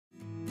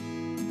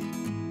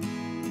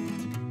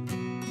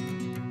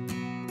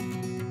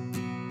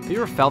Have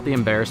you ever felt the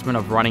embarrassment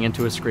of running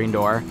into a screen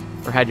door,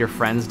 or had your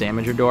friends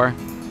damage your door?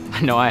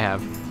 I know I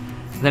have.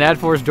 Then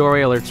ADFORS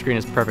Doorway Alert screen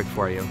is perfect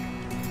for you.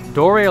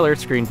 Doorway Alert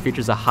screen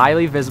features a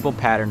highly visible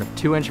pattern of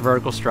 2-inch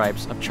vertical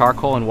stripes of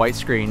charcoal and white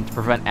screen to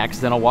prevent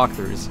accidental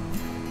walkthroughs.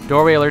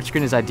 Doorway Alert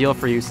screen is ideal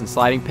for use in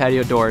sliding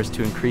patio doors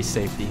to increase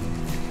safety.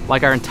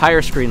 Like our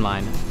entire screen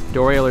line,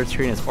 Doorway Alert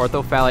screen is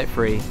orthophthalate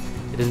free.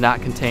 It does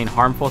not contain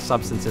harmful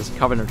substances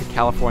covered under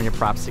California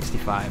Prop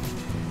 65.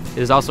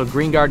 It is also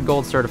Green Guard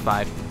Gold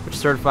certified, which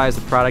certifies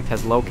the product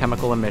has low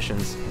chemical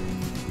emissions.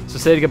 So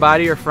say goodbye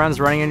to your friends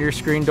running into your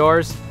screen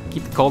doors.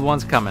 Keep the cold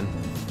ones coming.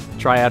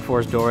 Try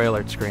ADFORS Doorway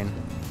Alert screen.